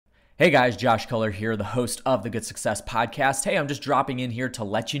Hey guys, Josh Culler here, the host of the Good Success Podcast. Hey, I'm just dropping in here to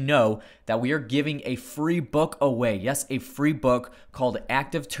let you know that we are giving a free book away. Yes, a free book called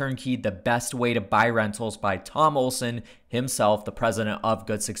Active Turnkey, The Best Way to Buy Rentals by Tom Olson himself, the president of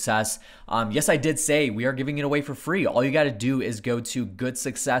Good Success. Yes, I did say we are giving it away for free. All you got to do is go to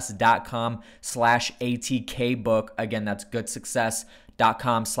goodsuccess.com/ATKbook. Again, that's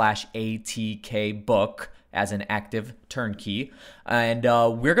goodsuccess.com/ATKbook. as an active turnkey. And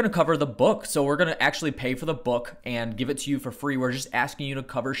we're going to cover the book. So we're going to actually pay for the book and give it to you for free. We're just asking you to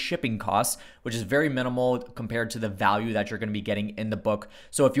cover shipping costs, which is very minimal compared to the value that you're going to be getting in the book.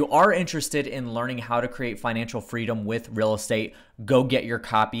 So if you are interested in learning how to create financial freedom with real estate, go get your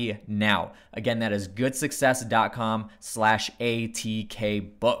copy now. Again, that is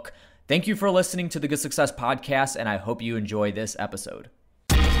goodsuccess.com/ATKbook. Thank you for listening to the Good Success Podcast, and I hope you enjoy this episode.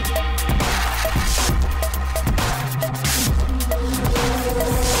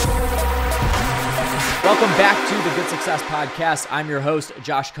 Welcome back to the Good Success Podcast. I'm your host,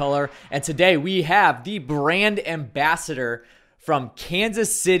 Josh Culler, and today we have the brand ambassador from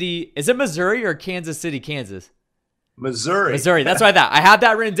Kansas City. Is it Missouri or Kansas City, Kansas? Missouri. That's what I thought. I had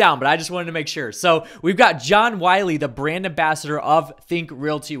that written down, but I just wanted to make sure. So we've got John Wiley, the brand ambassador of Think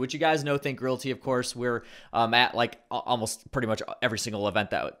Realty, which you guys know Think Realty, of course. We're at like almost pretty much every single event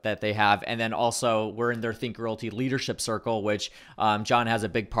that they have. And then also we're in their Think Realty leadership circle, which John has a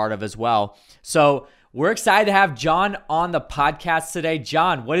big part of as well. So we're excited to have John on the podcast today.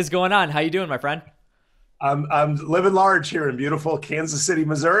 John, what is going on? How you doing, my friend? I'm living large here in beautiful Kansas City,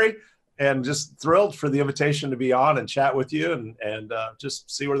 Missouri, and just thrilled for the invitation to be on and chat with you and just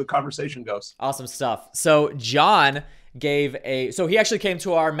see where the conversation goes. Awesome stuff. So John so he actually came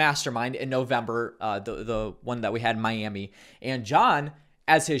to our mastermind in November, the one that we had in Miami. And John,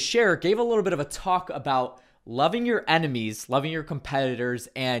 as his share, gave a little bit of a talk about loving your enemies, loving your competitors,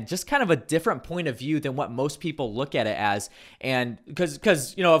 and just kind of a different point of view than what most people look at it as. And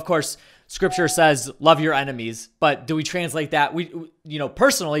because of course, Scripture says love your enemies, but do we translate that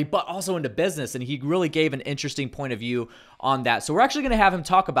personally, but also into business? And he really gave an interesting point of view on that. So we're actually going to have him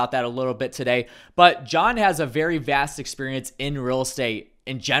talk about that a little bit today. But John has a very vast experience in real estate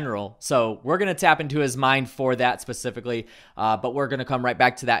in general. So we're going to tap into his mind for that specifically, but we're going to come right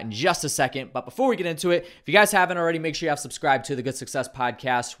back to that in just a second. But before we get into it, if you guys haven't already, make sure you have subscribed to the Good Success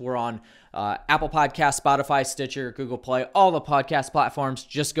Podcast. We're on Apple Podcasts, Spotify, Stitcher, Google Play, all the podcast platforms.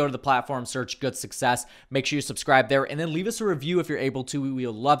 Just go to the platform, search Good Success. Make sure you subscribe there, and then leave us a review if you're able to. We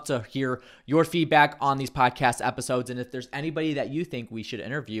would love to hear your feedback on these podcast episodes. And if there's anybody that you think we should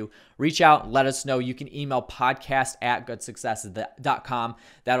interview, reach out, let us know. You can email podcast@goodsuccess.com.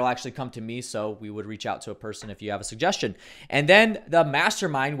 That'll actually come to me, so we would reach out to a person if you have a suggestion. And then the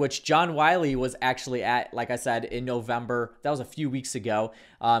mastermind, which John Wiley was actually at, like I said, in November. That was a few weeks ago.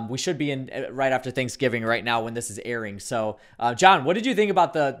 We should be in right after Thanksgiving right now when this is airing. So, John, what did you think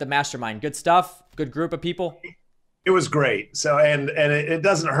about the mastermind? Good stuff? Good group of people? It was great. So, and it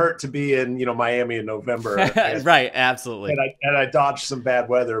doesn't hurt to be in, Miami in November. Right. Absolutely. And I dodged some bad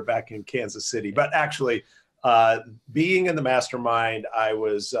weather back in Kansas City, but actually being in the mastermind, I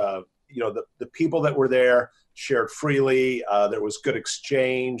was, the people that were there shared freely. There was good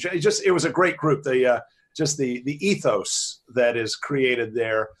exchange. It was a great group. The ethos that is created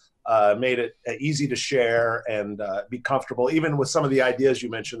there made it easy to share and be comfortable, even with some of the ideas you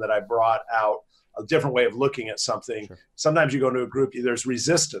mentioned that I brought out. A different way of looking at something. Sure. Sometimes you go into a group, there's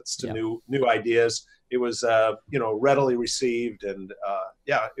resistance to new ideas. It was, readily received, and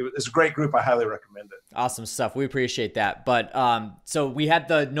it was a great group. I highly recommend it. Awesome stuff. We appreciate that. But so we had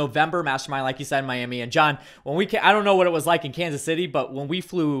the November mastermind, like you said, in Miami. And John, I don't know what it was like in Kansas City, but when we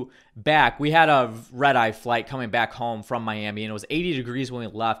flew back, we had a red-eye flight coming back home from Miami, and it was 80 degrees when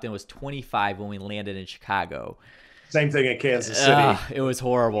we left, and it was 25 when we landed in Chicago. Same thing in Kansas City. It was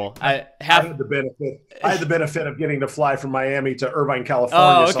horrible. I had the benefit of getting to fly from Miami to Irvine, California.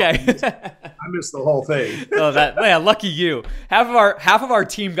 Oh, okay. So I missed the whole thing. Lucky you. Half of our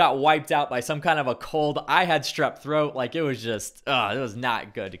team got wiped out by some kind of a cold. I had strep throat. Like it was just, it was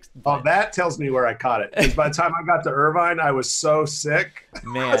not good. Oh, that tells me where I caught it. Because by the time I got to Irvine, I was so sick.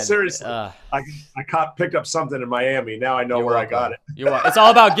 Man, seriously, I picked up something in Miami. Now I know where I got it. It's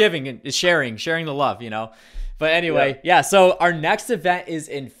all about giving and sharing the love. But anyway, so our next event is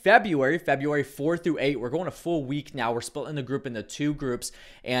in February 4 through 8. We're going a full week now. We're splitting the group into 2 groups,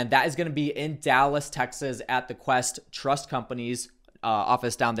 and that is going to be in Dallas, Texas at the Quest Trust Company's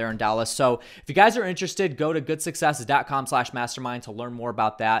office down there in Dallas. So if you guys are interested, go to goodsuccess.com/mastermind to learn more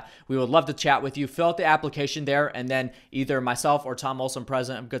about that. We would love to chat with you. Fill out the application there, and then either myself or Tom Olson,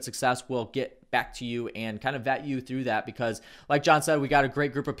 president of Good Success, will get back to you and kind of vet you through that, because like John said, we got a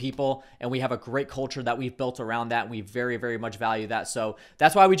great group of people and we have a great culture that we've built around that, and we very, very much value that. So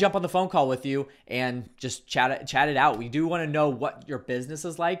that's why we jump on the phone call with you and just chat it out. We do want to know what your business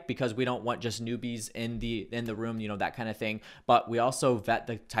is like, because we don't want just newbies in the room, you know, that kind of thing. But we also vet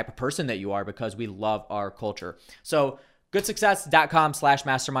the type of person that you are, because we love our culture. So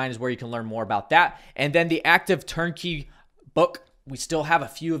goodsuccess.com/mastermind is where you can learn more about that. And then the Active Turnkey book, we still have a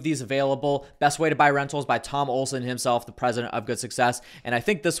few of these available. Best Way to Buy Rentals by Tom Olson himself, the president of Good Success. And I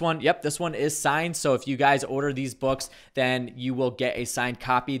think this one, this one is signed. So if you guys order these books, then you will get a signed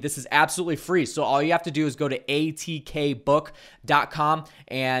copy. This is absolutely free. So all you have to do is go to atkbook.com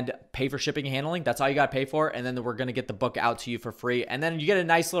and pay for shipping and handling. That's all you got to pay for. And then we're going to get the book out to you for free. And then you get a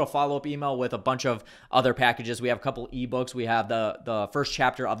nice little follow-up email with a bunch of other packages. We have a couple ebooks. We have the first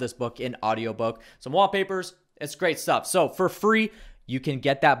chapter of this book in audiobook, some wallpapers. It's great stuff. So for free, you can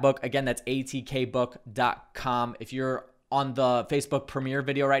get that book. Again, that's atkbook.com. If you're on the Facebook premiere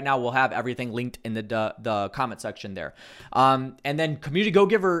video right now, we'll have everything linked in the comment section there. And then Community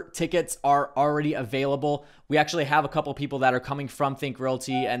Go-Giver tickets are already available. We actually have a couple people that are coming from Think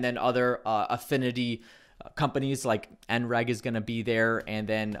Realty, and then other affinity companies like NREG is going to be there, and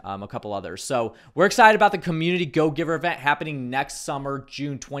then a couple others. So we're excited about the Community Go-Giver event happening next summer,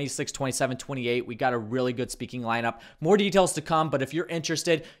 June 26, 27, 28. We got a really good speaking lineup. More details to come, but if you're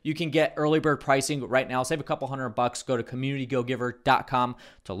interested, you can get early bird pricing right now. Save a couple $100. Go to communitygogiver.com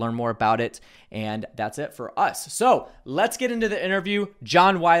to learn more about it. And that's it for us. So let's get into the interview.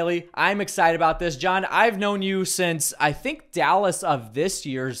 John Wiley, I'm excited about this. John, I've known you since, I think, Dallas of this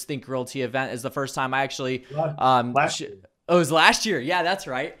year's Think Realty event is the first time I actually last year. Oh, it was last year. Yeah, that's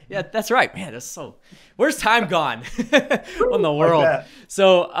right. Yeah, that's right. Man, that's so. Where's time gone in the world? Like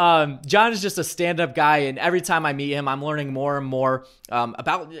so, John is just a stand-up guy, and every time I meet him, I'm learning more and more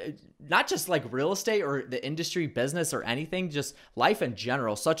about not just like real estate or the industry, business, or anything, just life in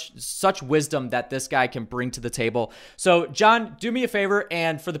general. Such wisdom that this guy can bring to the table. So, John, do me a favor,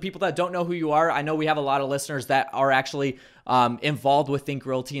 and for the people that don't know who you are, I know we have a lot of listeners that are actually involved with Think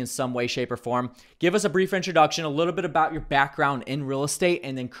Realty in some way, shape, or form. Give us a brief introduction, a little bit about your background in real estate,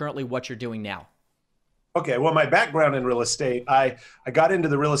 and then currently what you're doing now. Okay, well, my background in real estate, I got into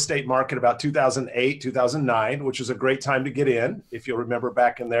the real estate market about 2008, 2009, which was a great time to get in. If you'll remember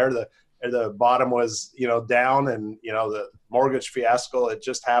back in there, the bottom was, down, and, the mortgage fiasco had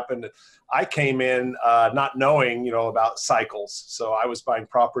just happened. I came in not knowing, about cycles. So I was buying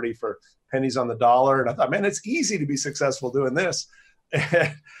property for pennies on the dollar. And I thought, man, it's easy to be successful doing this.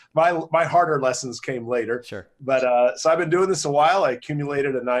 My harder lessons came later. Sure. But so I've been doing this a while. I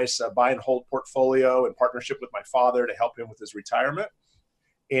accumulated a nice buy and hold portfolio in partnership with my father to help him with his retirement.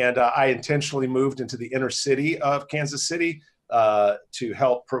 And I intentionally moved into the inner city of Kansas City to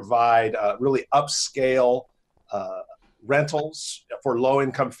help provide really upscale rentals for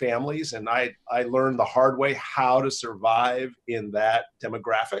low-income families. And I learned the hard way how to survive in that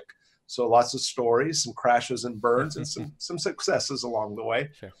demographic. So lots of stories, some crashes and burns, and some successes along the way.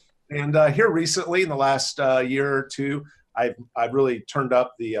 Sure. And here recently, in the last year or two, I've really turned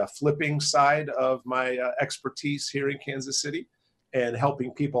up the flipping side of my expertise here in Kansas City, and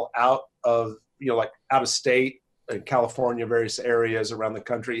helping people out of out of state in California, various areas around the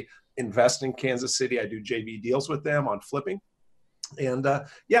country, invest in Kansas City. I do JV deals with them on flipping. And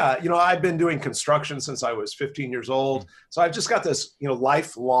I've been doing construction since I was 15 years old. So I've just got this,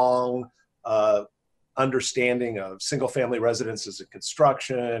 lifelong understanding of single family residences and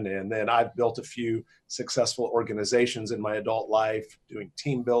construction. And then I've built a few successful organizations in my adult life doing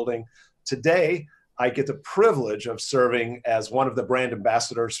team building. Today, I get the privilege of serving as one of the brand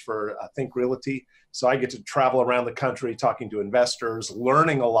ambassadors for Think Realty. So I get to travel around the country talking to investors,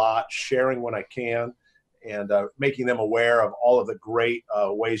 learning a lot, sharing when I can, and making them aware of all of the great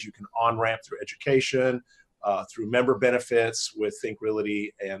ways you can on-ramp through education, through member benefits with Think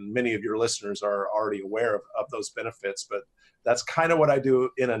Realty. And many of your listeners are already aware of those benefits, but that's kind of what I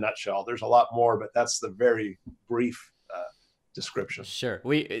do in a nutshell. There's a lot more, but that's the very brief description. Sure.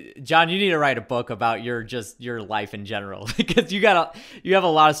 John, you need to write a book about your life in general, because you have a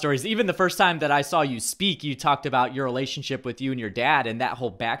lot of stories. Even the first time that I saw you speak, you talked about your relationship with you and your dad and that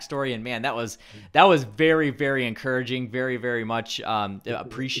whole backstory. And man, that was very, very encouraging, very, very much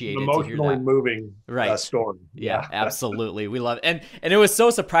appreciated. Emotionally moving story. Yeah, absolutely. We love it. And it was so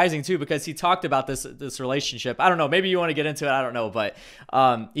surprising too, because he talked about this relationship. I don't know, maybe you want to get into it. I don't know, but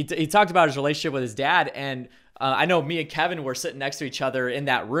he talked about his relationship with his dad. And I know me and Kevin were sitting next to each other in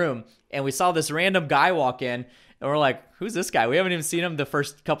that room, and we saw this random guy walk in, and we're like, who's this guy? We haven't even seen him the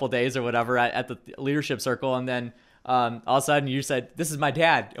first couple of days or whatever at the leadership circle. And then all of a sudden you said, "This is my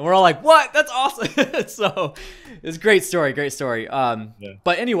dad," and we're all like, "What? That's awesome!" So it's a great story, great story.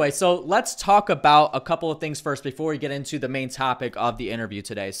 But anyway, so let's talk about a couple of things first before we get into the main topic of the interview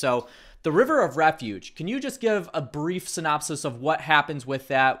today. So the River of Refuge. Can you just give a brief synopsis of what happens with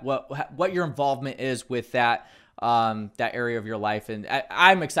that? What your involvement is with that that area of your life? And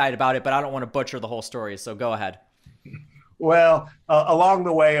I'm excited about it, but I don't want to butcher the whole story. So go ahead. Well, along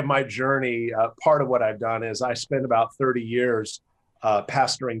the way of my journey, part of what I've done is I spent about 30 years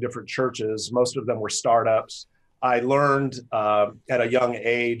pastoring different churches. Most of them were startups. I learned at a young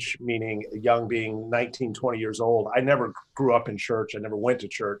age, meaning young being 19, 20 years old. I never grew up in church. I never went to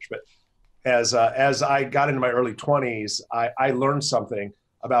church. But as I got into my early 20s, I learned something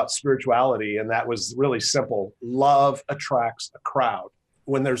about spirituality, and that was really simple. Love attracts a crowd.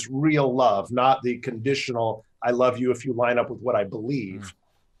 When there's real love, not the conditional, I love you if you line up with what I believe,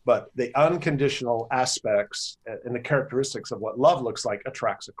 but the unconditional aspects and the characteristics of what love looks like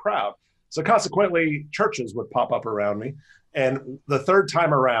attracts a crowd. So consequently, churches would pop up around me. And the third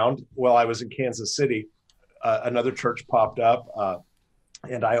time around, while I was in Kansas City, another church popped up,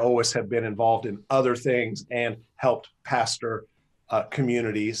 and I always have been involved in other things and helped pastor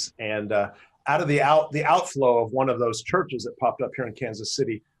communities. And out of the outflow of one of those churches that popped up here in Kansas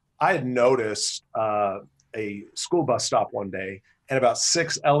City, I had noticed a school bus stop one day, and about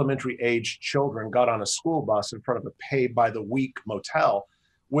 6 elementary age children got on a school bus in front of a pay-by-the-week motel,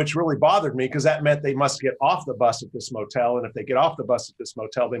 which really bothered me because that meant they must get off the bus at this motel. And if they get off the bus at this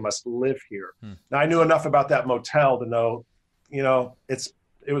motel, they must live here. Now, I knew enough about that motel to know, it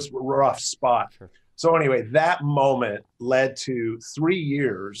was a rough spot. Sure. So anyway, that moment led to 3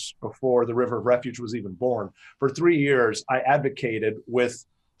 years before the River of Refuge was even born. For 3 years, I advocated with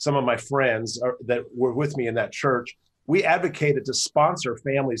some of my friends that were with me in that church. We advocated to sponsor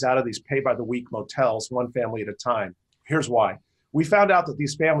families out of these pay-by-the-week motels, one family at a time. Here's why. We found out that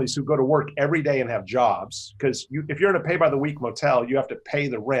these families who go to work every day and have jobs, because if you're in a pay-by-the-week motel, you have to pay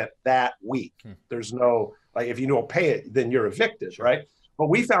the rent that week. There's no, like, if you don't pay it, then you're evicted, right? But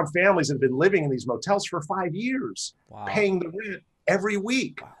we found families that have been living in these motels for 5 years, paying the rent every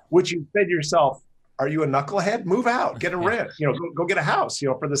week, which you say to yourself, are you a knucklehead? Move out, get a rent, go get a house,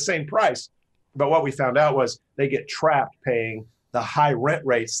 for the same price. But what we found out was they get trapped paying the high rent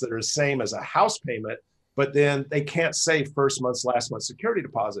rates that are the same as a house payment, but then they can't save first month's, last month's security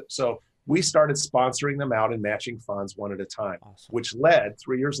deposit. So we started sponsoring them out and matching funds one at a time, which led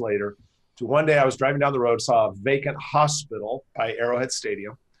 3 years later to one day I was driving down the road, saw a vacant hospital by Arrowhead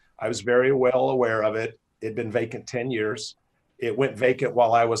Stadium. I was very well aware of it. It'd been vacant 10 years. It went vacant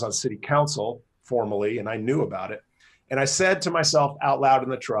while I was on city council formally, and I knew about it. And I said to myself out loud in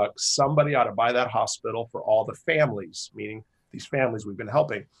the truck, somebody ought to buy that hospital for all the families, meaning these families we've been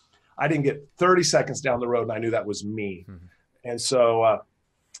helping. I didn't get 30 seconds down the road, and I knew that was me. And so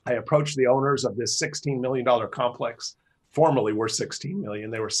I approached the owners of this $16 million complex. Formerly worth $16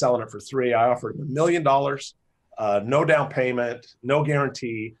 million. They were selling it for $3 million. I offered them $1 million, no down payment, no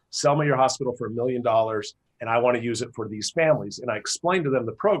guarantee. Sell me your hospital for $1 million, and I want to use it for these families. And I explained to them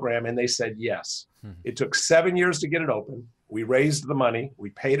the program, and they said yes. It took 7 years to get it open. We raised the money. We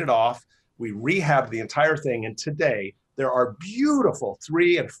paid it off. We rehabbed the entire thing. And today, there are beautiful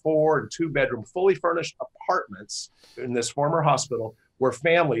 3 and 4 and 2 bedroom, fully furnished apartments in this former hospital where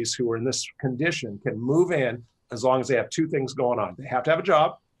families who are in this condition can move in as long as they have 2 things going on. They have to have a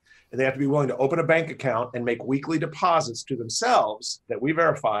job, and they have to be willing to open a bank account and make weekly deposits to themselves that we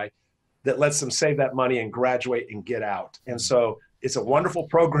verify that lets them save that money and graduate and get out. And so it's a wonderful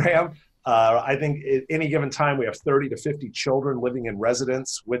program. I think at any given time, we have 30 to 50 children living in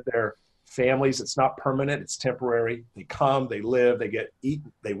residence with their families. It's not permanent, it's temporary. They come, they live, they get eat,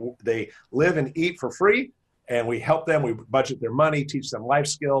 they live and eat for free. And we help them, we budget their money, teach them life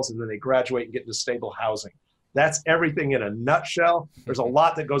skills, and then they graduate and get into stable housing. That's everything in a nutshell. There's a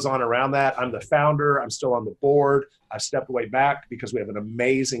lot that goes on around that. I'm the founder. I'm still on the board. I've stepped way back because we have an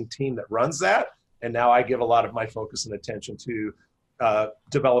amazing team that runs that. And now I give a lot of my focus and attention to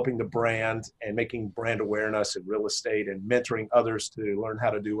developing the brand and making brand awareness in real estate and mentoring others to learn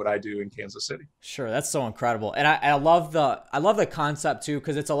how to do what I do in Kansas City. Sure. That's so incredible. And I love the concept too,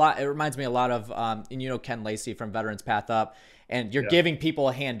 because it reminds me a lot of, Ken Lacey from Veterans Path Up, and you're giving people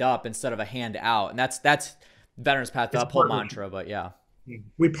a hand up instead of a hand out. And that's Veterans Path Up whole mantra, but yeah.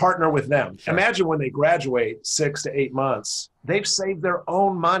 We partner with them. Sure. Imagine when they graduate 6 to 8 months, they've saved their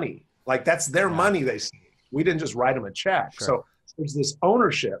own money. Like that's their money they saved. We didn't just write them a check. Sure. So there's this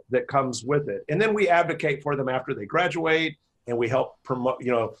ownership that comes with it. And then we advocate for them after they graduate, and we help promote,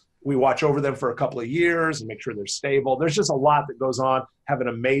 we watch over them for a couple of years and make sure they're stable. There's just a lot that goes on. Have an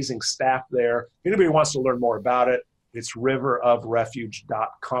amazing staff there. If anybody wants to learn more about it, It's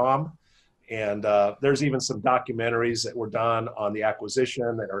riverofrefuge.com. And there's even some documentaries that were done on the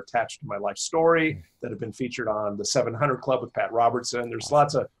acquisition that are attached to my life story that have been featured on the 700 Club with Pat Robertson. There's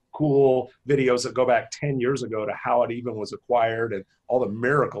lots of cool videos that go back 10 years ago to how it even was acquired and all the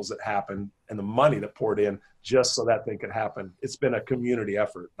miracles that happened and the money that poured in just so that thing could happen. It's been a community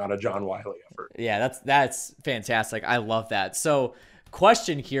effort, not a John Wiley effort. Yeah, that's fantastic. I love that. So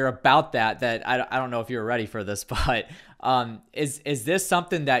question here about that I don't know if you're ready for this, but is this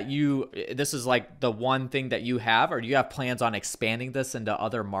something that this is like the one thing that you have, or do you have plans on expanding this into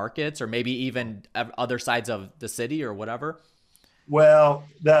other markets or maybe even other sides of the city or whatever? Well,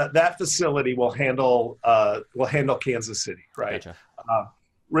 that facility will handle Kansas City, right? Gotcha.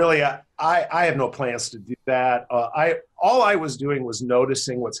 Really, I have no plans to do that. All I was doing was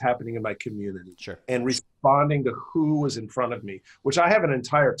noticing what's happening in my community, sure, and responding to who was in front of me, which I have an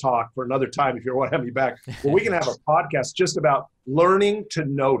entire talk for another time if you want to have me back. Well, we can have a podcast just about learning to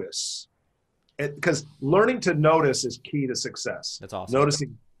notice, because learning to notice is key to success. That's awesome.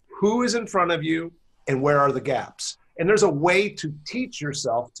 Noticing who is in front of you and where are the gaps. And there's a way to teach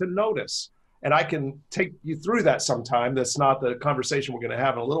yourself to notice. And I can take you through that sometime. That's not the conversation we're going to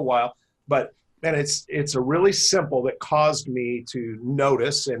have in a little while. But man, it's a really simple that caused me to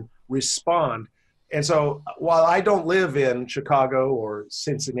notice and respond. And so while I don't live in Chicago or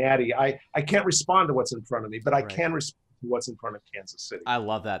Cincinnati, I can't respond to what's in front of me, but I can respond to what's in front of Kansas City. I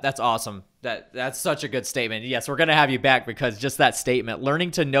love that. That's awesome. That's such a good statement. Yes, we're going to have you back because just that statement,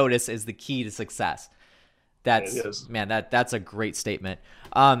 learning to notice is the key to success. That's a great statement.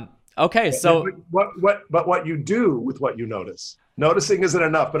 Okay, so what you do with what you notice. Noticing isn't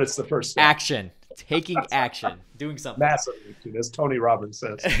enough, but it's the first step. Action, taking action, doing something. Massively, as Tony Robbins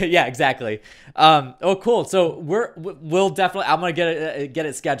says. Yeah, exactly. Oh, cool. So we'll definitely. I'm gonna get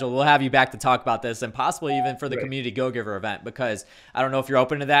it scheduled. We'll have you back to talk about this, and possibly even for the Community Go Giver event, because I don't know if you're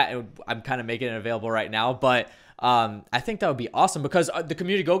open to that. I'm kind of making it available right now, but. I think that would be awesome because the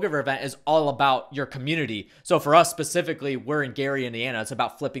Community Go Giver event is all about your community. So for us specifically, we're in Gary, Indiana. It's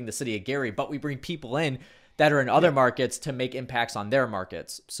about flipping the city of Gary, but we bring people in that are in other markets to make impacts on their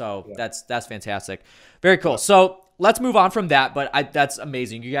markets. So that's fantastic. Very cool. So let's move on from that, but that's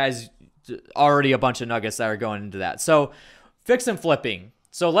amazing. You guys already a bunch of nuggets that are going into that. So fix and flipping.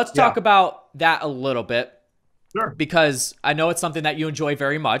 So let's talk about that a little bit. Sure. Because I know it's something that you enjoy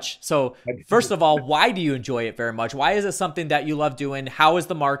very much. So first of all, why do you enjoy it very much? Why is it something that you love doing? How is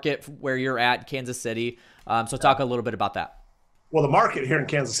the market where you're at, Kansas City? So talk a little bit about that. Well, the market here in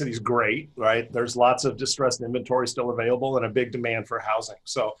Kansas City is great, right? There's lots of distressed inventory still available and a big demand for housing.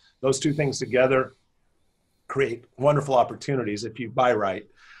 So those two things together create wonderful opportunities if you buy right.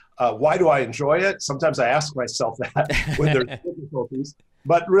 Why do I enjoy it? Sometimes I ask myself that when there's difficulties.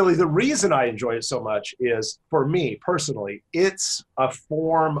 But really, the reason I enjoy it so much is, for me personally, it's a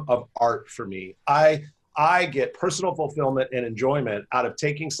form of art for me. I get personal fulfillment and enjoyment out of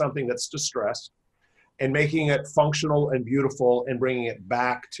taking something that's distressed and making it functional and beautiful and bringing it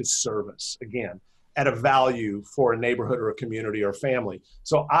back to service again at a value for a neighborhood or a community or family.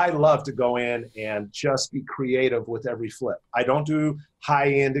 So I love to go in and just be creative with every flip. I don't do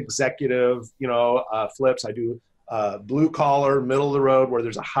high-end executive, flips. I do blue collar, middle of the road where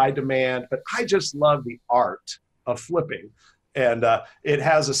there's a high demand, but I just love the art of flipping. And it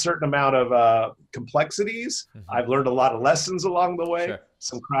has a certain amount of complexities. I've learned a lot of lessons along the way,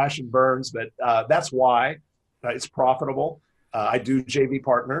 some crash and burns, but that's why it's profitable. I do JV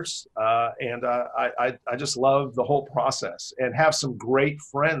partners, and I just love the whole process and have some great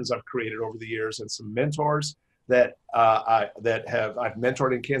friends I've created over the years and some mentors that I've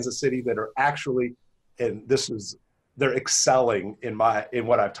mentored in Kansas City that are actually, and they're excelling in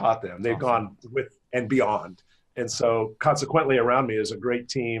what I've taught them. They've gone with and beyond. And so consequently around me is a great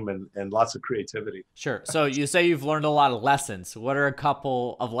team and lots of creativity. Sure. So you say you've learned a lot of lessons. What are a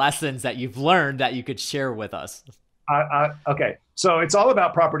couple of lessons that you've learned that you could share with us? Okay. So it's all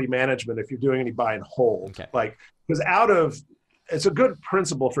about property management if you're doing any buy and hold. Okay. Because it's a good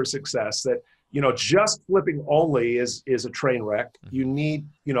principle for success that, just flipping only is a train wreck. You need,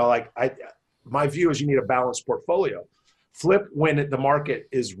 my view is you need a balanced portfolio. Flip when the market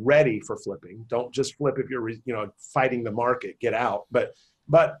is ready for flipping. Don't just flip if you're, fighting the market, get out. But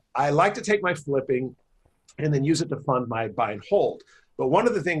I like to take my flipping and then use it to fund my buy and hold. But one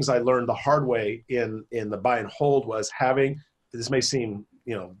of the things I learned the hard way in the buy and hold was this may seem,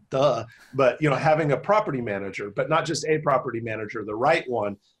 but having a property manager, but not just a property manager, the right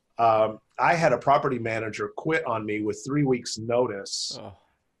one. I had a property manager quit on me with 3 weeks notice.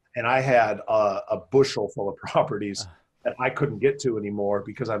 And I had a bushel full of properties that I couldn't get to anymore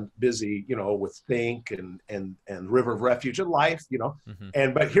because I'm busy, with Think and River of Refuge and life,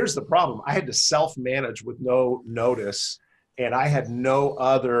 but here's the problem. I had to self-manage with no notice, and I had no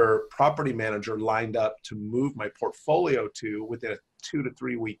other property manager lined up to move my portfolio to within a 2 to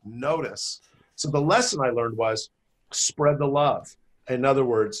 3 week notice. So the lesson I learned was spread the love. In other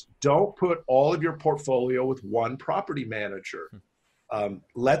words, don't put all of your portfolio with one property manager.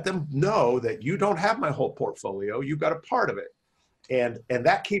 Let them know that you don't have my whole portfolio. You've got a part of it. And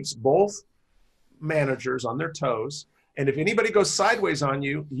that keeps both managers on their toes. And if anybody goes sideways on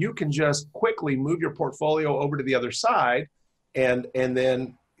you, you can just quickly move your portfolio over to the other side and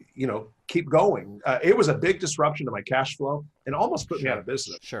then, keep going. It was a big disruption to my cash flow and almost put me out of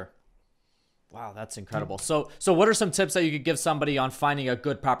business. Sure. Wow, that's incredible. So what are some tips that you could give somebody on finding a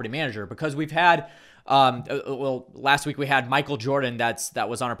good property manager? Because we've had, last week we had Michael Jordan that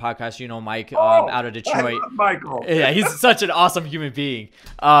was on our podcast. Mike, out of Detroit. I love Michael. Yeah, he's such an awesome human being.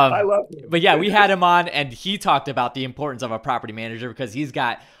 I love him. But yeah, we had him on, and he talked about the importance of a property manager because he's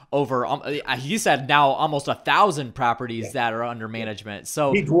got over, he said now almost 1,000 properties that are under management.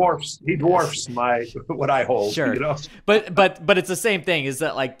 So he dwarfs what I hold. Sure. But it's the same thing, is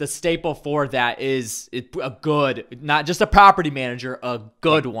that like the staple for that is a good, not just a property manager, a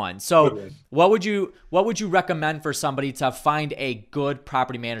good one. So what would you recommend for somebody to find a good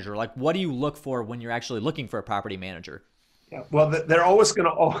property manager? Like, what do you look for when you're actually looking for a property manager? Yeah, well, they're all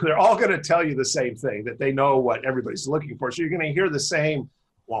going to tell you the same thing, that they know what everybody's looking for. So you're going to hear the same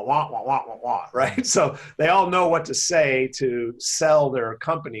wah, wah, wah, wah, wah, wah, right? So they all know what to say to sell their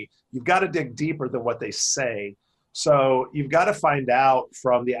company. You've got to dig deeper than what they say. So you've got to find out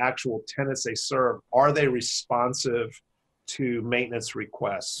from the actual tenants they serve, are they responsive to maintenance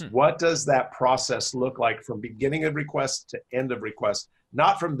requests? What does that process look like from beginning of request to end of request?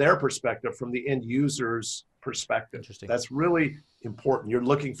 Not from their perspective, from the end user's perspective. Interesting. That's really important. You're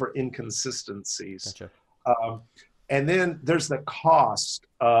looking for inconsistencies. Gotcha. And then there's the cost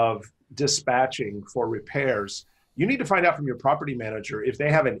of dispatching for repairs. You need to find out from your property manager if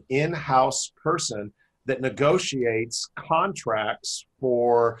they have an in-house person that negotiates contracts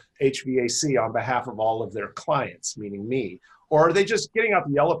for HVAC on behalf of all of their clients, meaning me. Or are they just getting out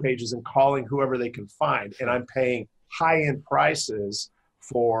the yellow pages and calling whoever they can find, and I'm paying high-end prices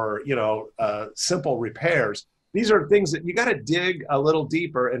for simple repairs? These are things that you got to dig a little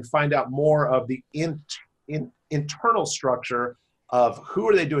deeper and find out more of the internal structure of who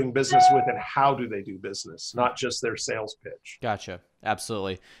are they doing business with and how do they do business, not just their sales pitch. Gotcha.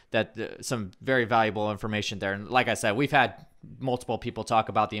 Absolutely. That some very valuable information there. And like I said, we've had multiple people talk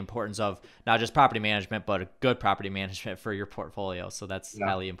about the importance of not just property management, but a good property management for your portfolio. So that's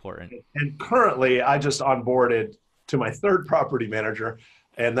highly important. And currently I just onboarded to my third property manager,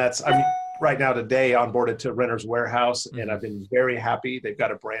 and I'm right now today onboarded to Renters Warehouse, and I've been very happy. They've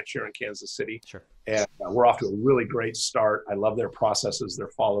got a branch here in Kansas City. Sure. And we're off to a really great start. I love their processes, their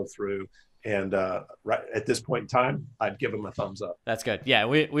follow through. And right at this point in time, I'd give them a thumbs up. That's good. Yeah,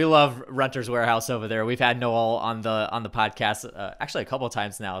 we love Renters Warehouse over there. We've had Noel on the podcast actually a couple of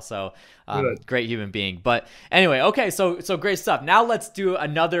times now. So great human being. But anyway, okay, so great stuff. Now let's do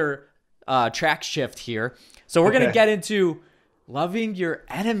another track shift here. So we're gonna get into loving your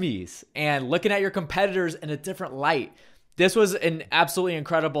enemies and looking at your competitors in a different light. This was an absolutely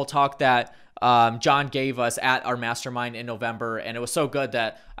incredible talk that John gave us at our mastermind in November. And it was so good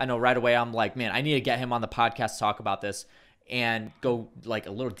that I know right away, I'm like, man, I need to get him on the podcast to talk about this and go like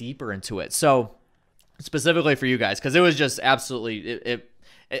a little deeper into it. So specifically for you guys, because it was just absolutely,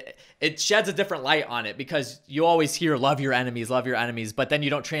 it sheds a different light on it, because you always hear love your enemies, but then you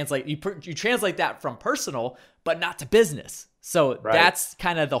don't translate, you translate that from personal, but not to business. So that's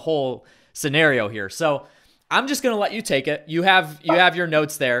kind of the whole scenario here. So I'm just going to let you take it. You have your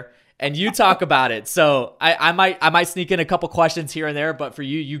notes there and you talk about it. So I might sneak in a couple questions here and there, but for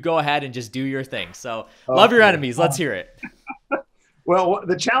you go ahead and just do your thing. So love your enemies. Let's hear it. Well,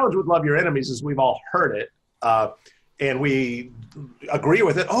 the challenge with love your enemies is we've all heard it. And we agree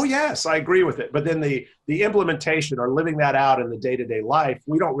with it. Oh yes, I agree with it. But then the implementation or living that out in the day-to-day life,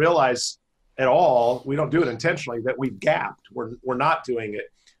 we don't realize at all. We don't do it intentionally that we've gapped. We're not doing it.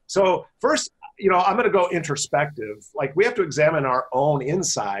 So first, I'm going to go introspective. Like, we have to examine our own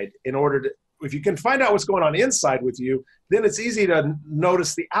inside in order to, if you can find out what's going on inside with you, then it's easy to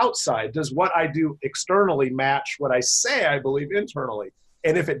notice the outside. Does what I do externally match what I say I believe internally?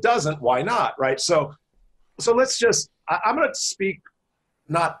 And if it doesn't, why not, right? So let's just, I'm going to speak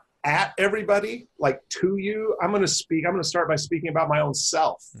not at everybody, like to you. I'm going to start by speaking about my own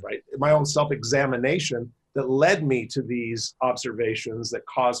self, right? My own self-examination that led me to these observations that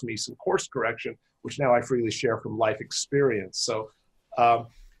caused me some course correction, which now I freely share from life experience. So I'll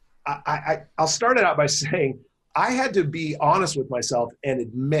start it out by saying I had to be honest with myself and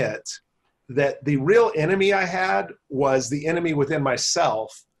admit that the real enemy I had was the enemy within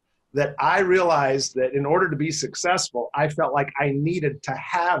myself, that I realized that in order to be successful, I felt like I needed to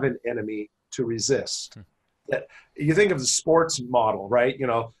have an enemy to resist. That you think of the sports model, right?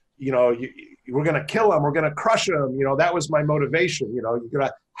 We're going to kill them, we're going to crush them. That was my motivation. You're going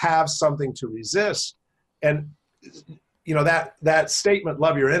to have something to resist. And, that statement,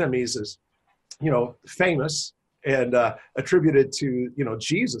 love your enemies, is, famous and attributed to,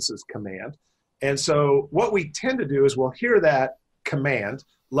 Jesus's command. And so what we tend to do is we'll hear that command,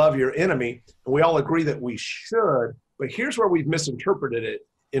 love your enemy, and we all agree that we should, but here's where we've misinterpreted it,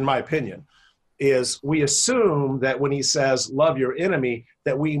 in my opinion, is we assume that when he says love your enemy,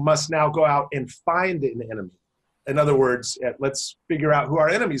 that we must now go out and find an enemy. In other words, let's figure out who our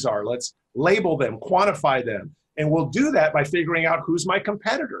enemies are. Let's label them, quantify them. And we'll do that by figuring out who's my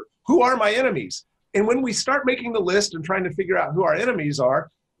competitor, who are my enemies. And when we start making the list and trying to figure out who our enemies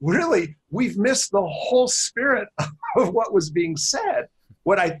are, really, we've missed the whole spirit of what was being said.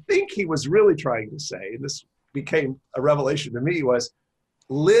 What I think he was really trying to say, and this became a revelation to me, was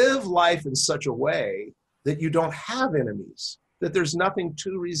live life in such a way that you don't have enemies, that there's nothing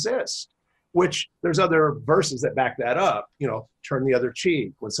to resist, which there's other verses that back that up. Turn the other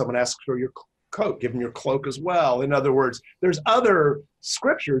cheek. When someone asks for your coat, give them your cloak as well. In other words, there's other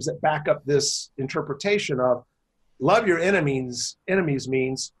scriptures that back up this interpretation of love your enemies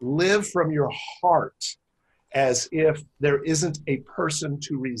means live from your heart as if there isn't a person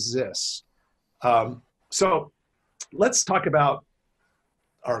to resist. So let's talk about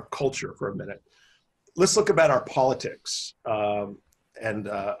our culture for a minute. Let's look about our politics. Did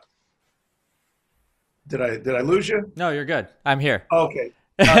I lose you? No, you're good. I'm here. Okay.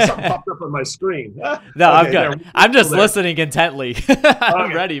 Something popped up on my screen. No, okay, I'm good. I'm just listening intently.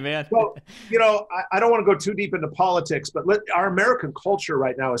 I'm ready, man. Well, I don't want to go too deep into politics, but our American culture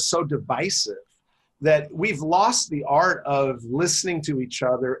right now is so divisive that we've lost the art of listening to each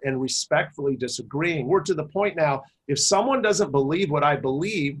other and respectfully disagreeing. We're to the point now, if someone doesn't believe what I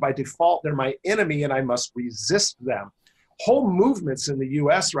believe, by default, they're my enemy and I must resist them. Whole movements in the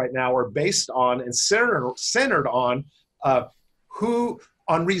U.S. right now are based on and centered on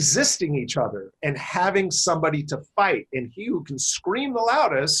on resisting each other and having somebody to fight. And he who can scream the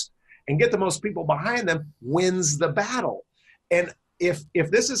loudest and get the most people behind them wins the battle. And if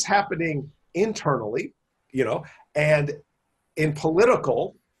this is happening internally, and in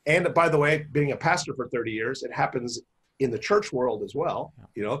political, and by the way, being a pastor for 30 years, it happens in the church world as well,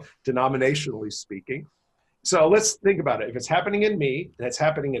 denominationally speaking. So let's think about it. If it's happening in me and it's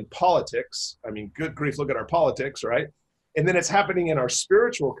happening in politics, I mean, good grief, look at our politics, right? And then it's happening in our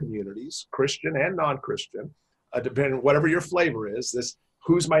spiritual communities, Christian and non-Christian, depending on whatever your flavor is, this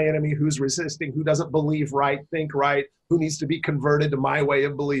who's my enemy, who's resisting, who doesn't believe right, think right, who needs to be converted to my way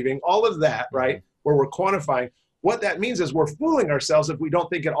of believing, all of that, right, where we're quantifying. What that means is we're fooling ourselves if we don't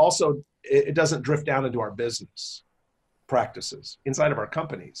think it doesn't drift down into our business practices inside of our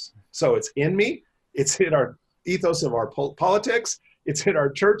companies. So it's in me, it's in our ethos of our politics, it's in our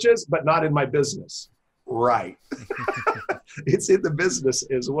churches, but not in my business. Right. It's in the business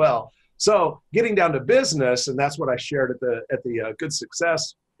as well. So getting down to business, and that's what I shared at the Good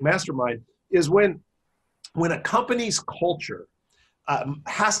Success Mastermind, is when a company's culture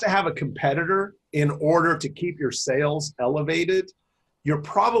has to have a competitor in order to keep your sales elevated, you're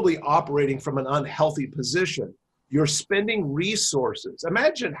probably operating from an unhealthy position. You're spending resources.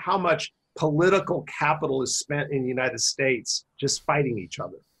 Imagine how much political capital is spent in the United States just fighting each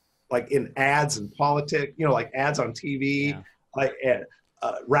other, like in ads and politics, like ads on TV, like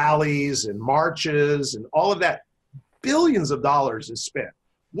rallies and marches and all of that. Billions of dollars is spent.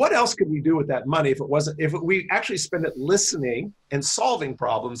 What else could we do with that money if we actually spend it listening and solving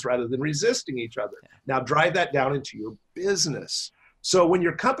problems rather than resisting each other? Now drive that down into your business. So when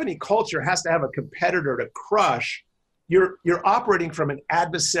your company culture has to have a competitor to crush, you're operating from an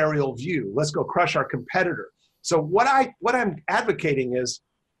adversarial view. Let's go crush our competitor. So what I'm advocating is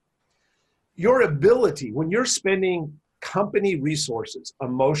your ability, when you're spending company resources,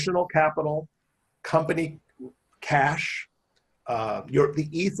 emotional capital, company cash, the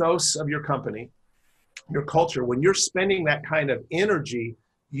ethos of your company, your culture, when you're spending that kind of energy,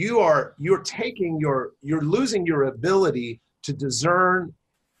 you're losing your ability to discern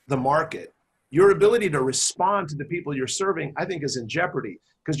the market. Your ability to respond to the people you're serving, I think, is in jeopardy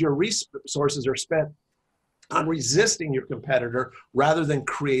because your resources are spent on resisting your competitor rather than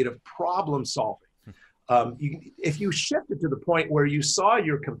creative problem solving. If you shifted to the point where you saw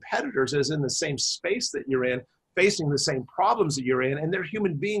your competitors as in the same space that you're in, facing the same problems that you're in, and they're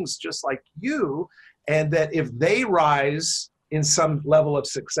human beings just like you, and that if they rise in some level of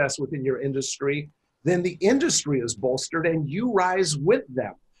success within your industry, then the industry is bolstered and you rise with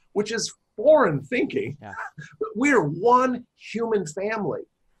them, which is foreign thinking. Yeah. But we're one human family.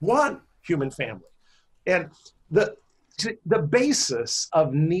 And the basis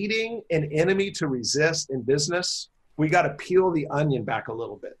of needing an enemy to resist in business, we got to peel the onion back a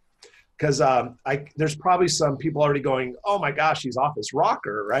little bit. Because there's probably some people already going, oh my gosh, he's off his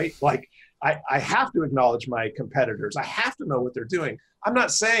rocker, right? Like, I have to acknowledge my competitors. I have to know what they're doing. I'm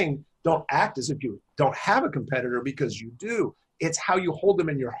not saying don't act as if you don't have a competitor, because you do. It's how you hold them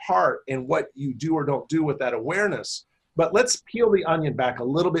in your heart and what you do or don't do with that awareness. But let's peel the onion back a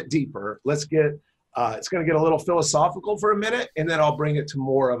little bit deeper. Let's get, it's going to get a little philosophical for a minute, and then I'll bring it to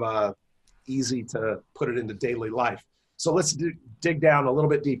more of a easy to put it into daily life. So let's dig down a little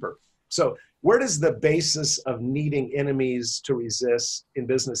bit deeper. So where does the basis of needing enemies to resist in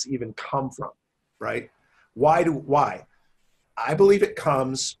business even come from, right? Why? I believe it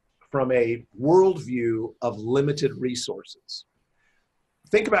comes from a worldview of limited resources.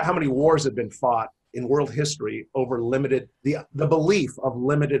 Think about how many wars have been fought in world history over the belief of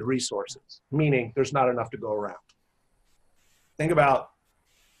limited resources, meaning there's not enough to go around. Think about,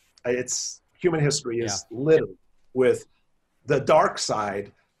 human history is littered with the dark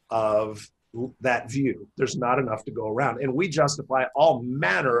side of that view. There's not enough to go around. And we justify all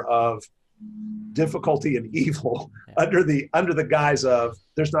manner of difficulty and evil under the guise of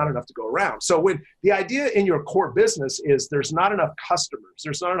there's not enough to go around. So when the idea in your core business is there's not enough customers,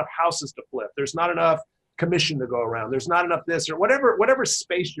 there's not enough houses to flip, there's not enough commission to go around, there's not enough this or whatever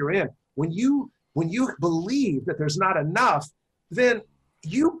space you're in, when you believe that there's not enough, then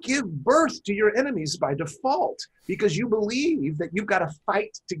you give birth to your enemies by default, because you believe that you've got to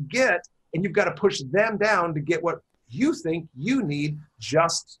fight to get, and you've got to push them down to get what you think you need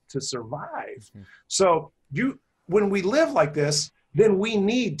just to survive. Mm-hmm. So when we live like this, then we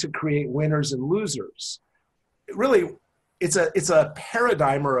need to create winners and losers. Really, it's a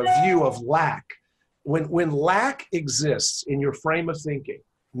paradigm or a view of lack. When lack exists in your frame of thinking,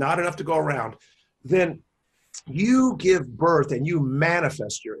 not enough to go around, then you give birth and you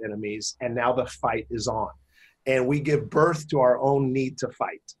manifest your enemies, and now the fight is on. And we give birth to our own need to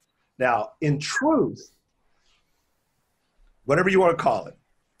fight. Now, in truth, whatever you want to call it,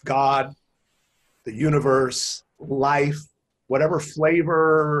 God, the universe, life, whatever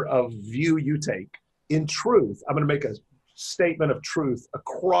flavor of view you take, in truth, I'm going to make a statement of truth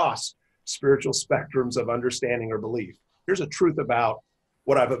across spiritual spectrums of understanding or belief. Here's a truth about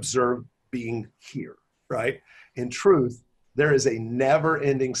what I've observed being here, right? In truth, there is a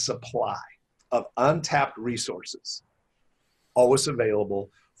never-ending supply of untapped resources, always available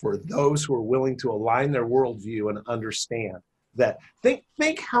for those who are willing to align their worldview and understand that.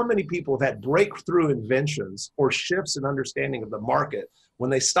 Think how many people have had breakthrough inventions or shifts in understanding of the market when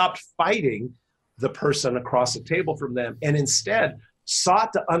they stopped fighting the person across the table from them and instead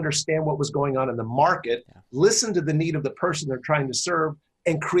sought to understand what was going on in the market, listen to the need of the person they're trying to serve,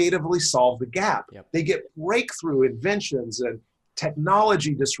 and creatively solve the gap. Yep. They get breakthrough inventions and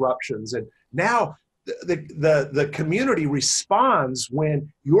technology disruptions. And now the community responds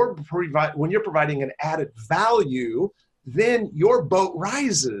when you're providing an added value, then your boat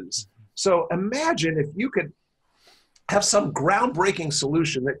rises. So imagine if you could have some groundbreaking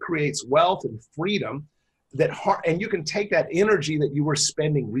solution that creates wealth and freedom, and you can take that energy that you were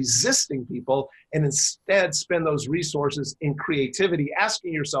spending resisting people and instead spend those resources in creativity,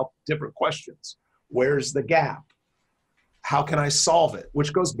 asking yourself different questions. Where's the gap? How can I solve it?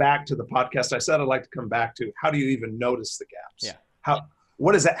 Which goes back to the podcast I said I'd like to come back to. How do you even notice the gaps? Yeah.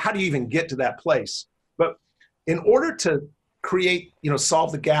 What is that? How do you even get to that place? But in order to create,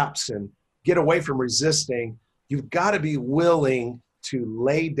 solve the gaps and get away from resisting, you've got to be willing to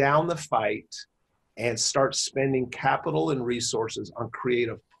lay down the fight and start spending capital and resources on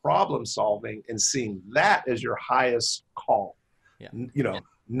creative problem solving and seeing that as your highest call,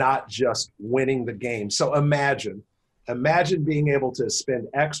 not just winning the game. So imagine being able to spend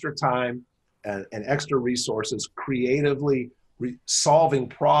extra time and extra resources creatively solving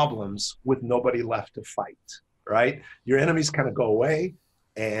problems with nobody left to fight, right? Your enemies kind of go away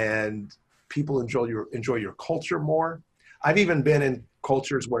and people enjoy your culture more. I've even been in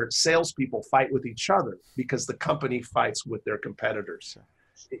cultures where salespeople fight with each other because the company fights with their competitors.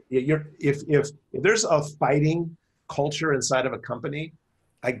 If there's a fighting culture inside of a company,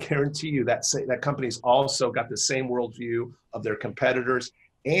 I guarantee you that company's also got the same worldview of their competitors,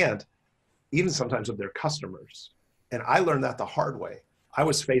 and even sometimes of their customers. And I learned that the hard way. I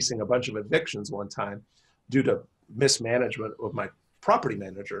was facing a bunch of evictions one time due to mismanagement of my property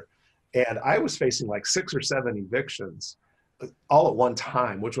manager. And I was facing like 6 or 7 evictions all at one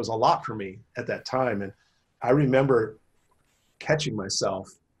time, which was a lot for me at that time. And I remember catching myself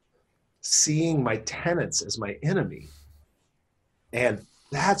seeing my tenants as my enemy. And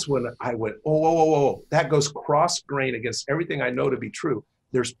that's when I went, oh, whoa, whoa, whoa. That goes cross-grain against everything I know to be true.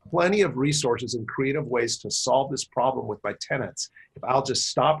 There's plenty of resources and creative ways to solve this problem with my tenants. If I'll just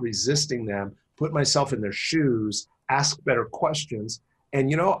stop resisting them, put myself in their shoes, ask better questions.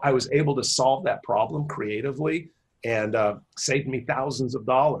 And, you know, I was able to solve that problem creatively and saved me thousands of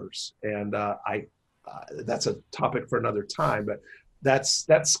dollars. And that's a topic for another time, but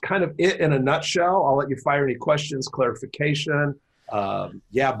that's kind of it in a nutshell. I'll let you fire any questions, clarification,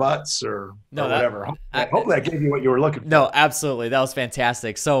 buts or whatever. Hopefully I gave you what you were looking for. No, absolutely. That was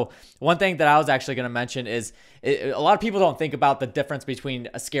fantastic. So one thing that I was actually going to mention is a lot of people don't think about the difference between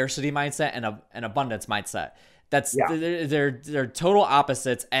a scarcity mindset and an abundance mindset. They're total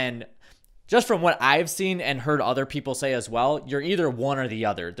opposites. And just from what I've seen and heard other people say as well, you're either one or the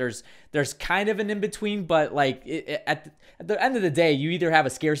other. There's kind of an in-between, but like at the end of the day, you either have a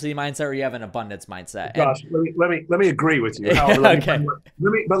scarcity mindset or you have an abundance mindset. Josh, let me agree with you. However, okay.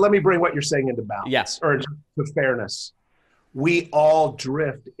 Let me bring what you're saying into balance. Yes. Or into fairness. We all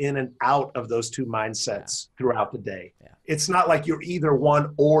drift in and out of those two mindsets throughout the day. Yeah. It's not like you're either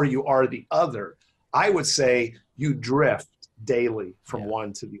one or you are the other. I would say you drift daily from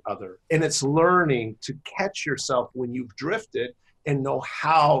one to the other. And it's learning to catch yourself when you've drifted and know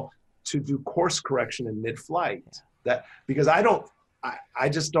how to do course correction in mid-flight. Because I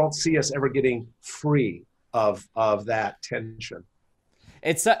just don't see us ever getting free of that tension.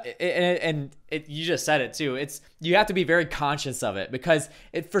 You just said it too. You have to be very conscious of it because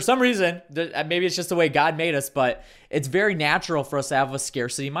for some reason, maybe it's just the way God made us, but it's very natural for us to have a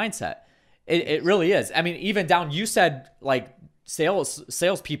scarcity mindset. It really is. I mean, even down, you said like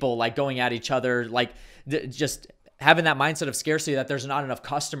salespeople like going at each other, like just having that mindset of scarcity that there's not enough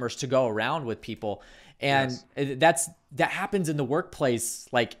customers to go around with people. And that happens in the workplace,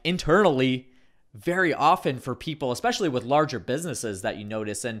 like internally very often for people, especially with larger businesses that you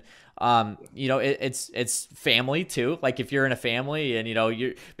notice. And, it's family too. Like if you're in a family and,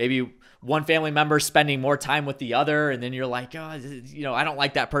 you're maybe one family member spending more time with the other, and then you're like, oh, I don't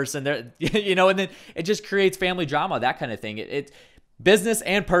like that person there, and then it just creates family drama, that kind of thing. It business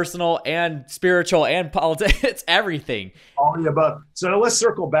and personal and spiritual and politics, it's everything. All the above. So let's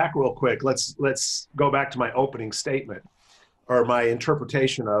circle back real quick. Let's go back to my opening statement or my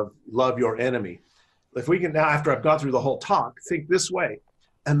interpretation of love your enemy. If we can now, after I've gone through the whole talk, think this way.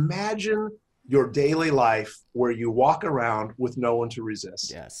 Imagine your daily life where you walk around with no one to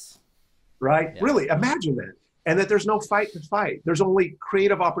resist. Yes. Right? Yeah. Really, imagine that. And that there's no fight to fight. There's only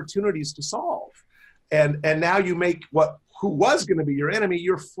creative opportunities to solve. And now you make who was going to be your enemy,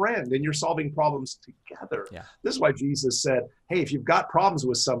 your friend, and you're solving problems together. Yeah. This is why Jesus said, hey, if you've got problems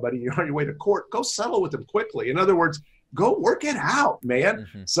with somebody, you're on your way to court, go settle with them quickly. In other words, go work it out, man.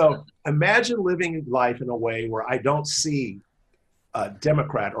 Mm-hmm. So imagine living life in a way where I don't see a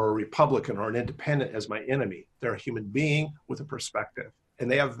Democrat or a Republican or an independent as my enemy. They're a human being with a perspective, and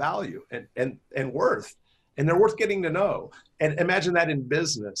they have value and worth, and they're worth getting to know. And imagine that in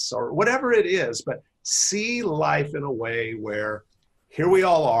business or whatever it is, but see life in a way where here we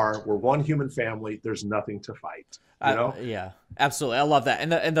all are, we're one human family, there's nothing to fight. Yeah, absolutely. I love that.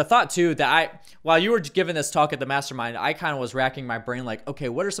 And the thought too, that while you were giving this talk at the mastermind, I kind of was racking my brain like, okay,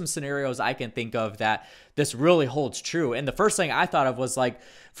 what are some scenarios I can think of that this really holds true? And the first thing I thought of was like,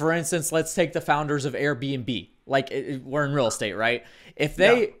 for instance, let's take the founders of Airbnb. Like we're in real estate, right? If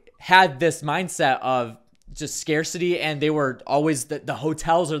they had this mindset of just scarcity and they were always the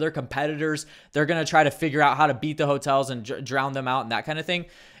hotels are their competitors, they're going to try to figure out how to beat the hotels and drown them out and that kind of thing.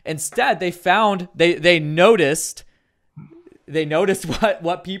 Instead, they found, they noticed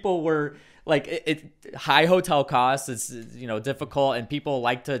what people were like. High hotel costs, it's difficult, and people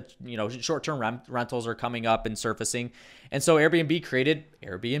like to short-term rentals are coming up and surfacing, and so Airbnb created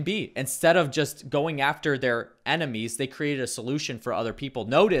Airbnb. Instead of just going after their enemies, they created a solution for other people.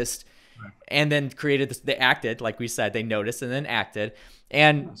 Noticed, and then created this. They acted, like we said, they noticed and then acted,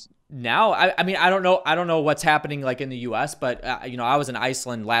 and now I mean I don't know what's happening like in the US, but I was in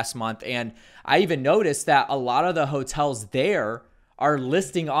Iceland last month, and I even noticed that a lot of the hotels there are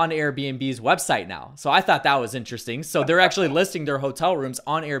listing on Airbnb's website now. So I thought that was interesting. So they're actually listing their hotel rooms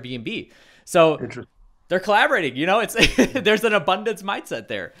on Airbnb. So they're collaborating, it's there's an abundance mindset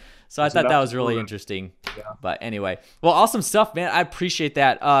there. So I thought that was really interesting. Yeah. But anyway, well, awesome stuff, man. I appreciate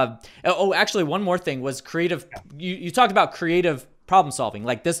that. Actually, one more thing was creative. You talked about creative problem solving.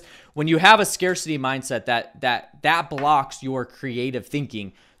 Like this, when you have a scarcity mindset, that blocks your creative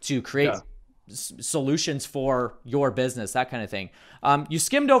thinking to create solutions for your business, that kind of thing. You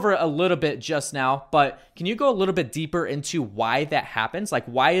skimmed over a little bit just now, but can you go a little bit deeper into why that happens? Like,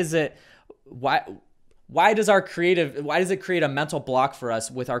 why does it create a mental block for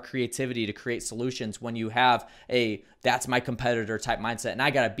us with our creativity to create solutions when you have that's my competitor type mindset and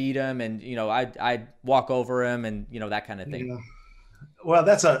I got to beat him and, I walk over him and, that kind of thing. Yeah. Well,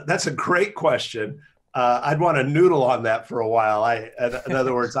 that's a great question. I'd want to noodle on that for a while. In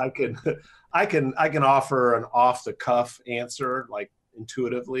other words, I can offer an off the cuff answer, like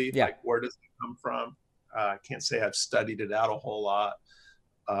intuitively, like where does it come from? I can't say I've studied it out a whole lot.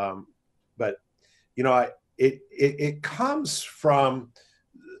 But it comes from,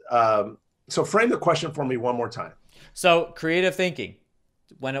 so frame the question for me one more time. So creative thinking,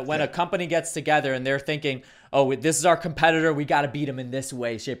 when a company gets together and they're thinking, oh, this is our competitor, we got to beat them in this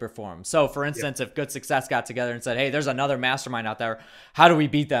way, shape, or form. So for instance, if Good Success got together and said, hey, there's another mastermind out there, how do we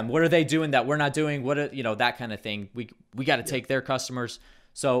beat them? What are they doing that we're not doing? That kind of thing. We got to take their customers.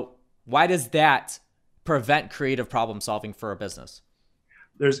 So why does that prevent creative problem solving for a business?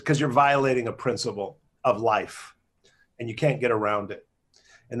 Because you're violating a principle of life and you can't get around it.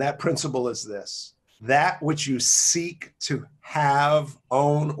 And that principle is this: that which you seek to have,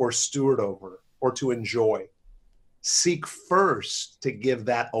 own, or steward over, or to enjoy, seek first to give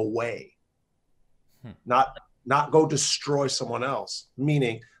that away, not go destroy someone else.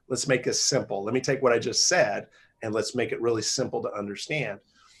 Meaning, let's make this simple. Let me take what I just said and let's make it really simple to understand.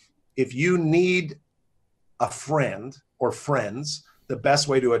 If you need a friend or friends, the best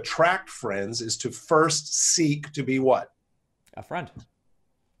way to attract friends is to first seek to be what? A friend.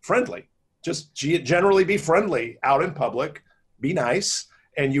 Friendly. Just generally be friendly out in public, be nice,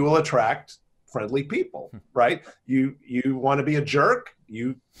 and you will attract friendly people, right? You want to be a jerk,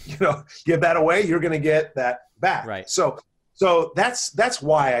 you give that away, you're going to get that back. Right. So that's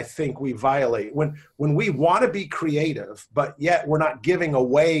why I think we violate when we want to be creative, but yet we're not giving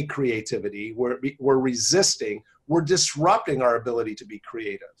away creativity. We're resisting. We're disrupting our ability to be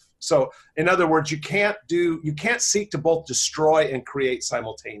creative. So in other words, you can't seek to both destroy and create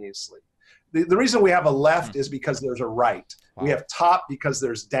simultaneously. The reason we have a left is because there's a right. Wow. We have top because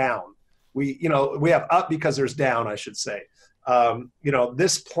there's down. We have up because there's down, I should say.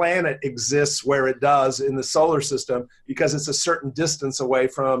 This planet exists where it does in the solar system because it's a certain distance away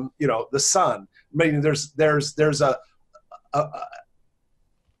from, the sun. I mean, there's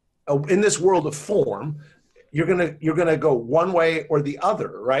in this world of form, you're gonna go one way or the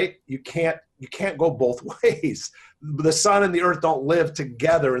other, right? You can't go both ways. The sun and the earth don't live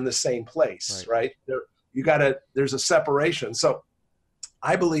together in the same place, right? There's a separation. So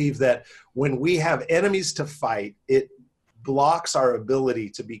I believe that when we have enemies to fight, it blocks our ability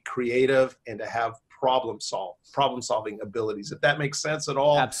to be creative and to have problem solving abilities. If that makes sense at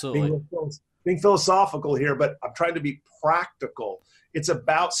all. Absolutely. Being philosophical here, but I'm trying to be practical. It's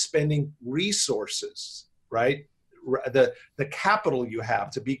about spending resources, right? The capital you have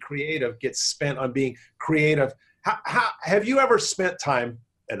to be creative gets spent on being creative. How have you ever spent time,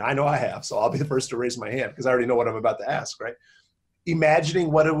 and I know I have, so I'll be the first to raise my hand because I already know what I'm about to ask, right?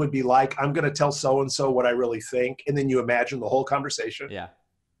 Imagining what it would be like. I'm going to tell so-and-so what I really think. And then you imagine the whole conversation. Yeah.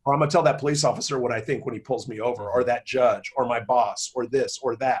 Or I'm going to tell that police officer what I think when he pulls me over, or that judge, or my boss, or this,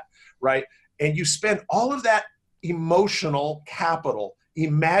 or that, right? And you spend all of that emotional capital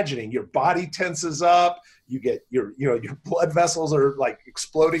imagining. Your body tenses up. You get your blood vessels are like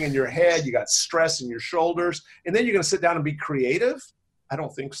exploding in your head. You got stress in your shoulders. And then you're going to sit down and be creative? I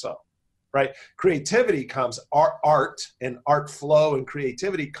don't think so. Right? Creativity comes, art and art flow and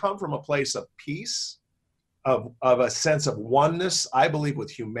creativity come from a place of peace, of a sense of oneness, I believe, with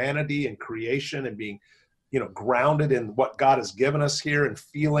humanity and creation and being, grounded in what God has given us here and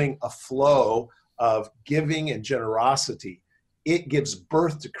feeling a flow of giving and generosity. It gives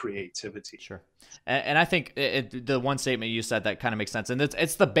birth to creativity. Sure. And I think the one statement you said that kind of makes sense. And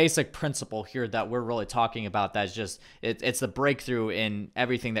it's the basic principle here that we're really talking about. That's just, it's the breakthrough in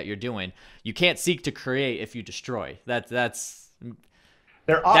everything that you're doing. You can't seek to create if you destroy. That's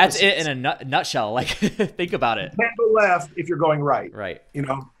it in a nutshell. Like, think about it. You can't go left if you're going right. Right.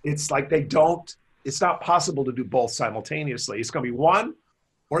 It's like it's not possible to do both simultaneously. It's going to be one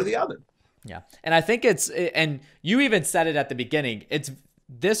or the other. Yeah. And I think and you even said it at the beginning,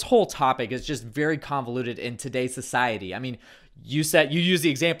 this whole topic is just very convoluted in today's society. I mean, You said, you use the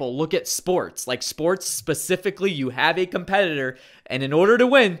example, look at sports, like sports specifically, you have a competitor, and in order to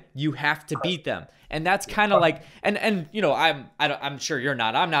win, you have to beat them. And that's kind of like, and you know, I'm sure you're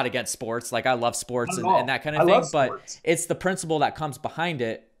not, I'm not against sports. Like I love sports and that kind of thing, but it's the principle that comes behind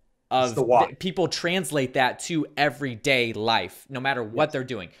it of people translate that to everyday life, no matter what they're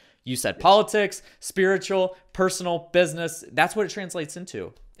doing. You said politics, spiritual, personal, business. That's what it translates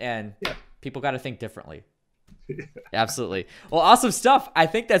into. And people got to think differently. Absolutely. Well, awesome stuff. I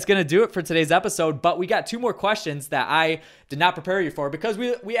think that's going to do it for today's episode, but we got 2 more questions that I did not prepare you for because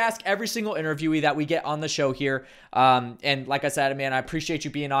we ask every single interviewee that we get on the show here. And like I said, man, I appreciate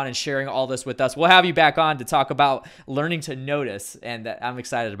you being on and sharing all this with us. We'll have you back on to talk about learning to notice, and I'm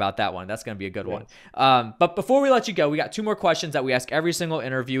excited about that one. That's going to be a good one. But before we let you go, we got 2 more questions that we ask every single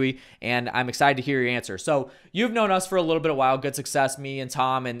interviewee, and I'm excited to hear your answer. So you've known us for a little bit of while, Good Success, me and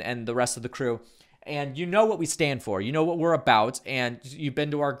Tom and the rest of the crew. And you know what we stand for. You know what we're about. And you've been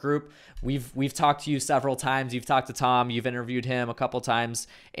to our group. We've talked to you several times. You've talked to Tom. You've interviewed him a couple times.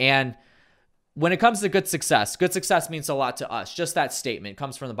 And when it comes to good success means a lot to us. Just that statement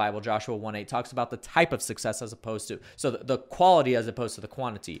comes from the Bible. Joshua 1:8 talks about the type of success as opposed to, so the quality as opposed to the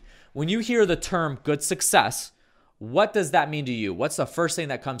quantity. When you hear the term good success, what does that mean to you? What's the first thing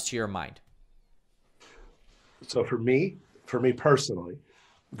that comes to your mind? So for me personally,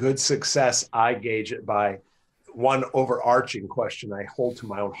 good success, I gauge it by one overarching question I hold to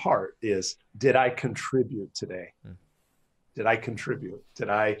my own heart is, did I contribute today? Did I contribute? Did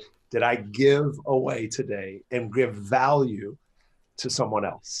I give away today and give value to someone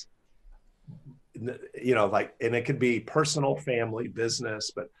else? You know, like, and it could be personal, family,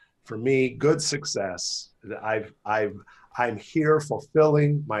 business, but for me, good success, I'm here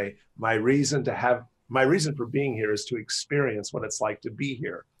fulfilling my reason to have. My reason for being here is to experience what it's like to be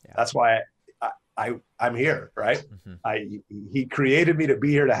here. Yeah. That's why I'm here, right? He created me to be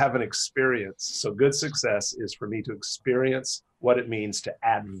here to have an experience. So good success is for me to experience what it means to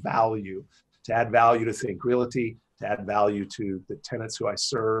add value to Think Realty, to add value to the tenants who I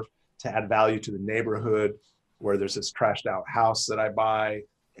serve, to add value to the neighborhood where there's this trashed out house that I buy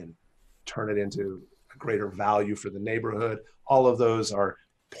and turn it into a greater value for the neighborhood. All of those are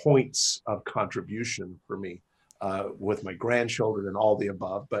points of contribution for me with my grandchildren and all the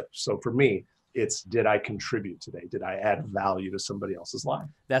above. But so for me, it's, did I contribute today? Did I add value to somebody else's life?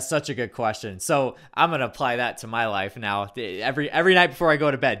 That's such a good question. So I'm going to apply that to my life now. Every night before I go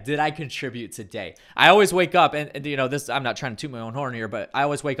to bed, did I contribute today? I always wake up and you know, this, I'm not trying to toot my own horn here, but I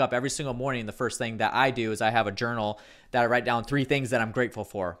always wake up every single morning. The first thing that I do is I have a journal that I write down 3 things that I'm grateful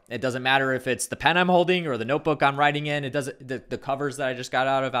for. It doesn't matter if it's the pen I'm holding or the notebook I'm writing in. It doesn't, the covers that I just got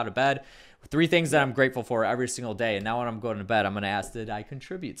out of bed. 3 things that I'm grateful for every single day. And now when I'm going to bed, I'm going to ask, did I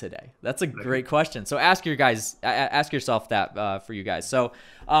contribute today? That's a great question. So ask yourself that for you guys. So,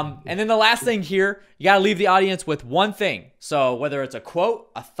 and then the last thing here, you got to leave the audience with one thing. So whether it's a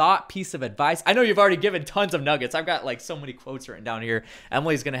quote, a thought, piece of advice. I know you've already given tons of nuggets. I've got like so many quotes written down here.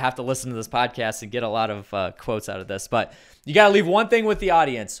 Emily's going to have to listen to this podcast and get a lot of quotes out of this, but you got to leave one thing with the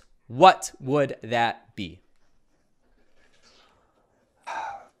audience. What would that be?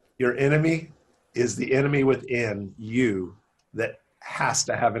 Your enemy is the enemy within you that has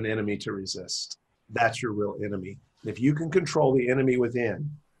to have an enemy to resist. That's your real enemy. And if you can control the enemy within,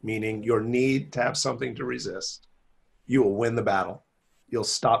 meaning your need to have something to resist, you will win the battle. You'll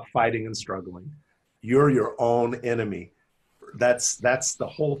stop fighting and struggling. You're your own enemy. That's the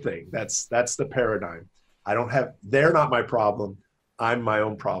whole thing. That's the paradigm. They're not my problem. I'm my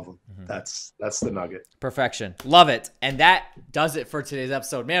own problem. That's the nugget. Perfection. Love it. And that does it for today's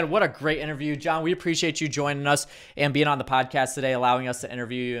episode. Man, what a great interview. John, we appreciate you joining us and being on the podcast today, allowing us to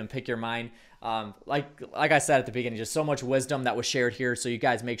interview you and pick your mind. Like I said at the beginning, just so much wisdom that was shared here. So you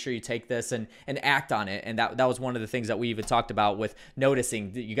guys make sure you take this and act on it. And that was one of the things that we even talked about with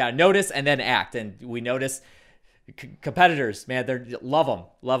noticing. You got to notice and then act. And we notice competitors, man, love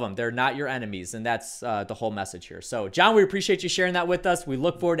them. They're not your enemies. And that's the whole message here. So John, we appreciate you sharing that with us. We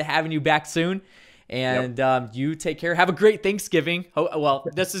look forward to having you back soon. And you take care. Have a great Thanksgiving. Well,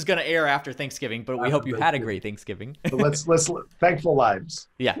 this is going to air after Thanksgiving, but we hope you had a great Thanksgiving. let's thankful lives.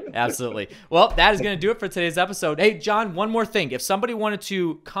 Yeah, absolutely. Well, that is going to do it for today's episode. Hey, John, one more thing. If somebody wanted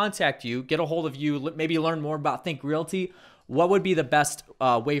to contact you, get a hold of you, maybe learn more about Think Realty, what would be the best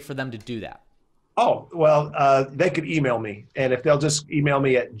way for them to do that? Oh, well, they could email me. And if they'll just email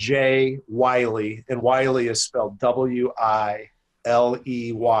me at Wiley, and Wiley is spelled Wiley.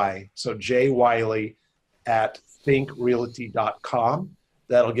 So jwiley at thinkrealty.com.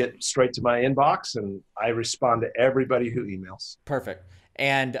 That'll get straight to my inbox, and I respond to everybody who emails. Perfect.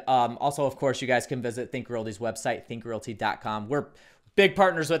 And also, of course, you guys can visit Think Realty's website, thinkrealty.com. We're big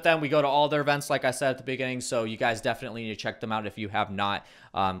partners with them. We go to all their events, like I said at the beginning. So you guys definitely need to check them out if you have not.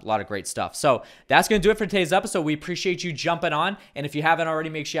 A lot of great stuff. So that's going to do it for today's episode. We appreciate you jumping on. And if you haven't already,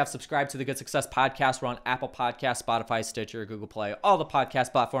 make sure you have subscribed to the Good Success Podcast. We're on Apple Podcasts, Spotify, Stitcher, Google Play, all the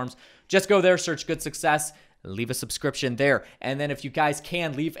podcast platforms. Just go there, search Good Success. Leave a subscription there. And then if you guys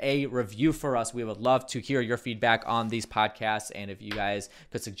can, leave a review for us. We would love to hear your feedback on these podcasts. And if you guys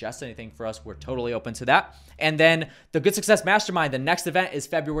could suggest anything for us, we're totally open to that. And then the Good Success Mastermind, the next event is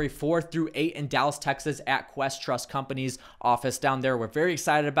February 4th through 8th in Dallas, Texas at Quest Trust Company's office down there. We're very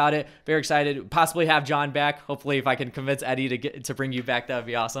excited about it. Very excited. Possibly have John back. Hopefully, if I can convince Eddie to bring you back, that would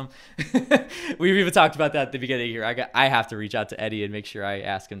be awesome. We've even talked about that at the beginning here. I have to reach out to Eddie and make sure I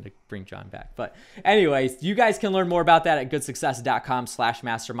ask him to bring John back. But anyways, you guys can learn more about that at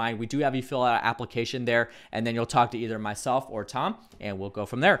goodsuccess.com/mastermind. We do have you fill out an application there, and then you'll talk to either myself or Tom, and we'll go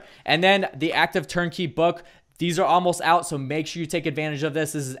from there. And then the Active Turnkey book. These are almost out, so make sure you take advantage of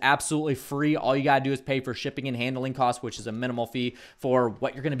this. This is absolutely free. All you got to do is pay for shipping and handling costs, which is a minimal fee for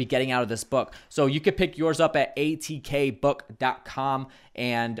what you're going to be getting out of this book. So you could pick yours up at atkbook.com.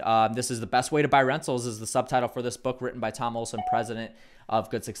 And this is the best way to buy rentals is the subtitle for this book written by Tom Olson, president of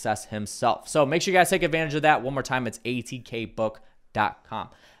Good Success himself. So make sure you guys take advantage of that. One more time, it's atkbook.com.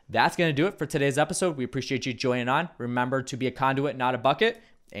 That's going to do it for today's episode. We appreciate you joining on. Remember to be a conduit, not a bucket,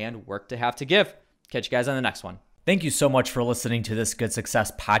 and work to have to give. Catch you guys on the next one. Thank you so much for listening to this Good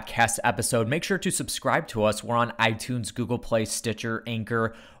Success Podcast episode. Make sure to subscribe to us. We're on iTunes, Google Play, Stitcher,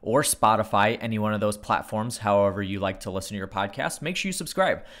 Anchor, or Spotify, any one of those platforms, however you like to listen to your podcast. Make sure you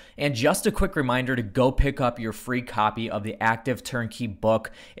subscribe. And just a quick reminder to go pick up your free copy of the Active Turnkey book.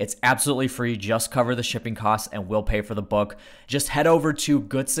 It's absolutely free. Just cover the shipping costs and we'll pay for the book. Just head over to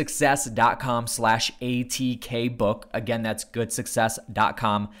goodsuccess.com/ATKbook. Again, that's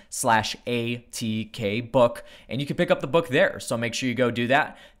goodsuccess.com/ATKbook. And you can pick up the book there. So make sure you go do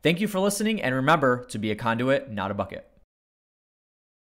that. Thank you for listening. And remember to be a conduit, not a bucket.